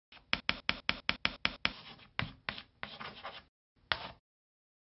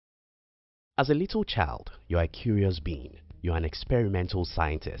As a little child, you're a curious being. You're an experimental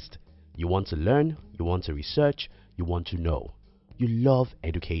scientist. You want to learn, you want to research, you want to know. You love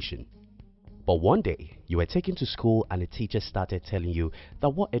education. But one day, you were taken to school and a teacher started telling you that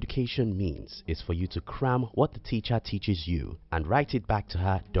what education means is for you to cram what the teacher teaches you and write it back to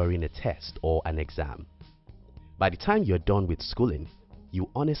her during a test or an exam. By the time you're done with schooling, you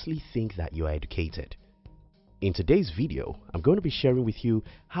honestly think that you are educated. In today's video, I'm going to be sharing with you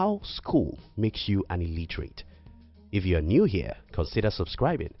how school makes you an illiterate. If you're new here, consider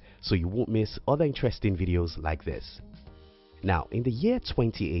subscribing so you won't miss other interesting videos like this. Now, in the year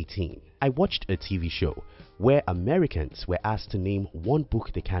 2018, I watched a TV show where Americans were asked to name one book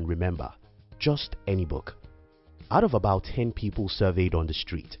they can remember, just any book. Out of about 10 people surveyed on the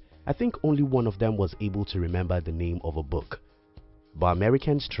street, I think only one of them was able to remember the name of a book. But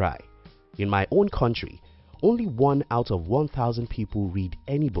Americans try. In my own country, only 1 out of 1,000 people read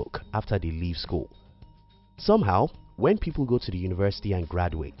any book after they leave school. Somehow, when people go to the university and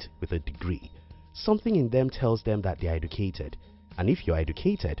graduate with a degree, something in them tells them that they are educated. And if you're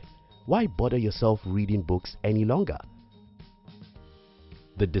educated, why bother yourself reading books any longer?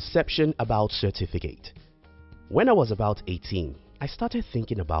 The deception about certificate. When I was about 18, I started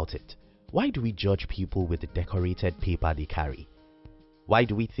thinking about it. Why do we judge people with the decorated paper they carry? Why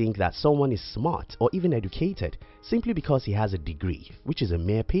do we think that someone is smart or even educated simply because he has a degree, which is a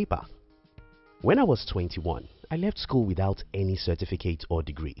mere paper? When I was 21, I left school without any certificate or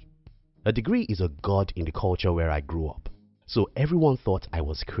degree. A degree is a god in the culture where I grew up, so everyone thought I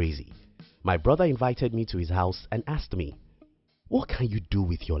was crazy. My brother invited me to his house and asked me, "What can you do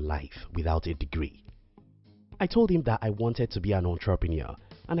with your life without a degree?" I told him that I wanted to be an entrepreneur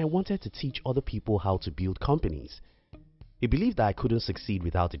and I wanted to teach other people how to build companies. He believed that I couldn't succeed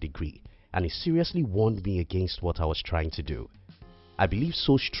without a degree, and he seriously warned me against what I was trying to do. I believe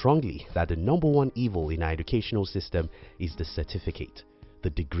so strongly that the number one evil in our educational system is the certificate, the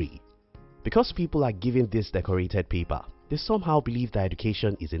degree. Because people are given this decorated paper, they somehow believe that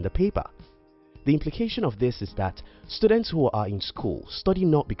education is in the paper. The implication of this is that students who are in school study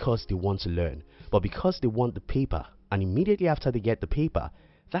not because they want to learn, but because they want the paper, and immediately after they get the paper,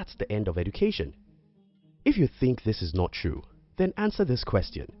 that's the end of education. If you think this is not true, then answer this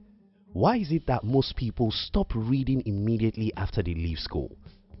question. Why is it that most people stop reading immediately after they leave school?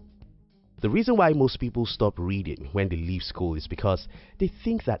 The reason why most people stop reading when they leave school is because they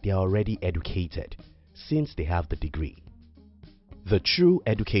think that they are already educated since they have the degree. The true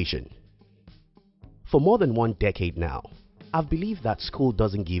education. For more than 1 decade now, I've believed that school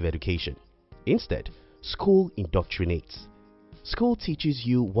doesn't give education. Instead, school indoctrinates. School teaches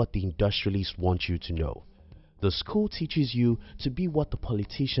you what the industrialists want you to know. The school teaches you to be what the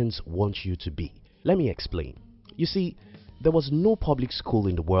politicians want you to be. Let me explain. You see, there was no public school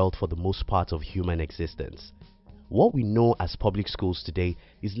in the world for the most part of human existence. What we know as public schools today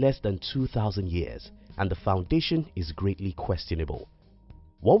is less than 2,000 years, and the foundation is greatly questionable.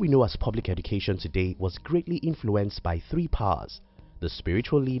 What we know as public education today was greatly influenced by 3 powers: the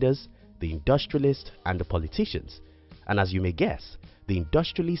spiritual leaders, the industrialists, and the politicians. And as you may guess, the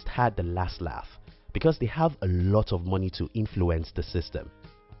industrialists had the last laugh because they have a lot of money to influence the system.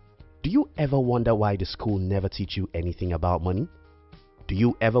 Do you ever wonder why the school never teach you anything about money? Do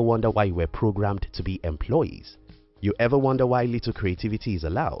you ever wonder why you were programmed to be employees? You ever wonder why little creativity is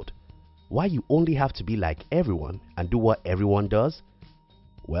allowed? Why you only have to be like everyone and do what everyone does?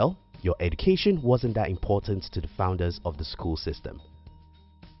 Well, your education wasn't that important to the founders of the school system.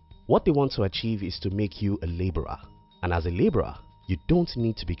 What they want to achieve is to make you a laborer, and as a laborer, you don't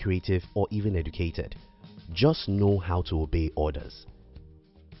need to be creative or even educated. Just know how to obey orders.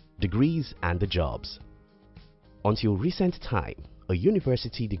 Degrees and the jobs. Until recent time, a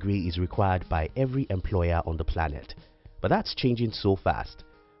university degree is required by every employer on the planet. But that's changing so fast.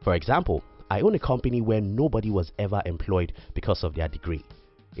 For example, I own a company where nobody was ever employed because of their degree.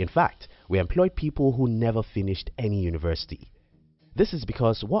 In fact, we employed people who never finished any university. This is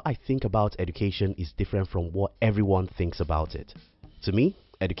because what I think about education is different from what everyone thinks about it. To me,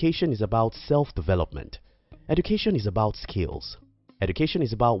 education is about self-development. Education is about skills. Education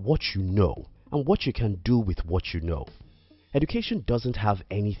is about what you know and what you can do with what you know. Education doesn't have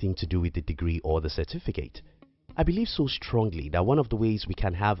anything to do with the degree or the certificate. I believe so strongly that one of the ways we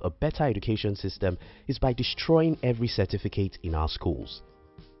can have a better education system is by destroying every certificate in our schools.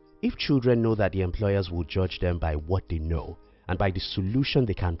 If children know that the employers will judge them by what they know and by the solution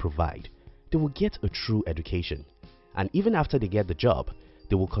they can provide, they will get a true education. And even after they get the job,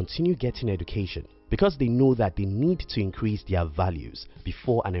 they will continue getting education because they know that they need to increase their values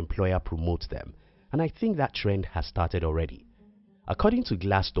before an employer promotes them. And I think that trend has started already. According to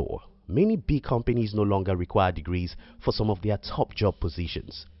Glassdoor, many big companies no longer require degrees for some of their top job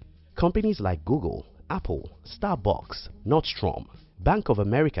positions. Companies like Google, Apple, Starbucks, Nordstrom, Bank of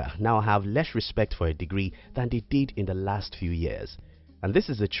America now have less respect for a degree than they did in the last few years. And this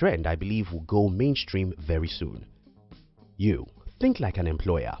is a trend I believe will go mainstream very soon. You think like an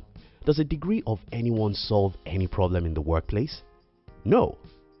employer. Does a degree of anyone solve any problem in the workplace? No.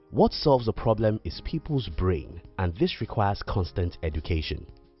 What solves a problem is people's brain, and this requires constant education.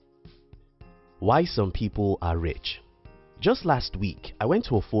 Why some people are rich. Just last week, I went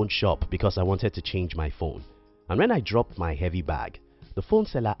to a phone shop because I wanted to change my phone. And when I dropped my heavy bag, the phone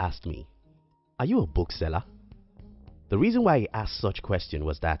seller asked me, "Are you a bookseller?" The reason why he asked such question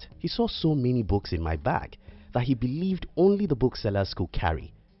was that he saw so many books in my bag that he believed only the booksellers could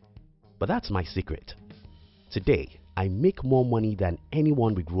carry. But that's my secret. Today, I make more money than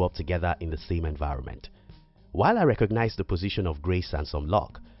anyone we grew up together in the same environment. While I recognize the position of grace and some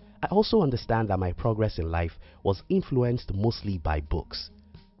luck, I also understand that my progress in life was influenced mostly by books.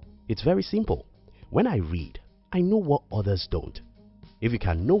 It's very simple. When I read, I know what others don't. If you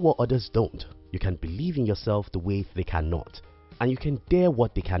can know what others don't, you can believe in yourself the way they cannot, and you can dare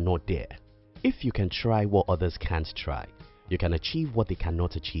what they cannot dare. If you can try what others can't try, you can achieve what they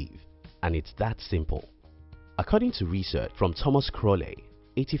cannot achieve, and it's that simple. According to research from Thomas Crowley,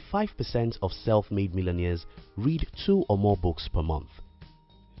 85% of self-made millionaires read 2 or more books per month.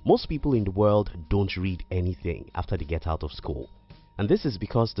 Most people in the world don't read anything after they get out of school, and this is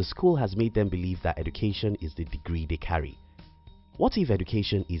because the school has made them believe that education is the degree they carry. What if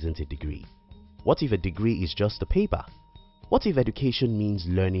education isn't a degree? What if a degree is just a paper? What if education means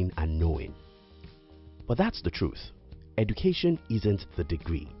learning and knowing? But that's the truth. Education isn't the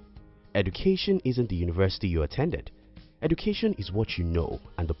degree. Education isn't the university you attended. Education is what you know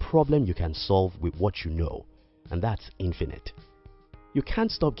and the problem you can solve with what you know, and that's infinite. You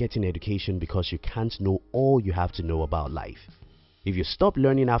can't stop getting education because you can't know all you have to know about life. If you stop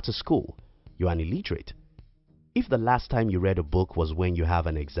learning after school, you're an illiterate. If the last time you read a book was when you have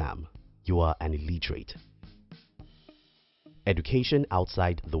an exam, you are an illiterate. Education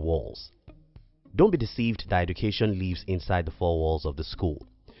outside the walls. Don't be deceived that education lives inside the 4 walls of the school.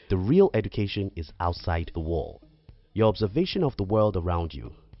 The real education is outside the wall. Your observation of the world around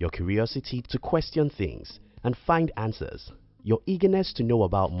you, your curiosity to question things and find answers, your eagerness to know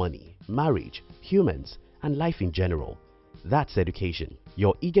about money, marriage, humans, and life in general. That's education.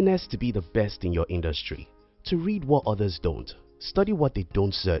 Your eagerness to be the best in your industry, to read what others don't, study what they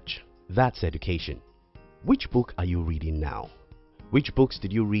don't search. That's education. Which book are you reading now? Which books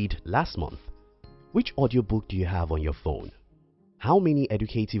did you read last month? Which audiobook do you have on your phone? How many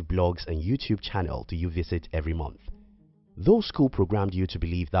educative blogs and YouTube channels do you visit every month? Though school programmed you to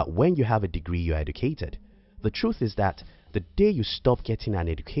believe that when you have a degree you're educated, the truth is that the day you stop getting an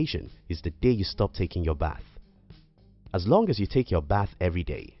education is the day you stop taking your bath. As long as you take your bath every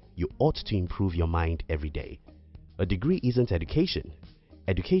day, you ought to improve your mind every day. A degree isn't education.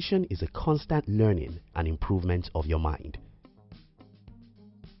 Education is a constant learning and improvement of your mind.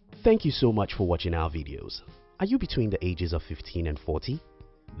 Thank you so much for watching our videos. Are you between the ages of 15 and 40?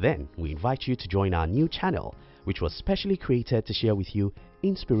 Then we invite you to join our new channel, which was specially created to share with you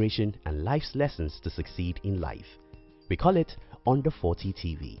inspiration and life's lessons to succeed in life. We call it Under 40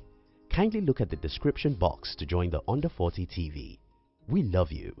 TV. Kindly look at the description box to join the Under 40 TV. We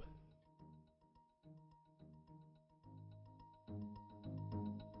love you.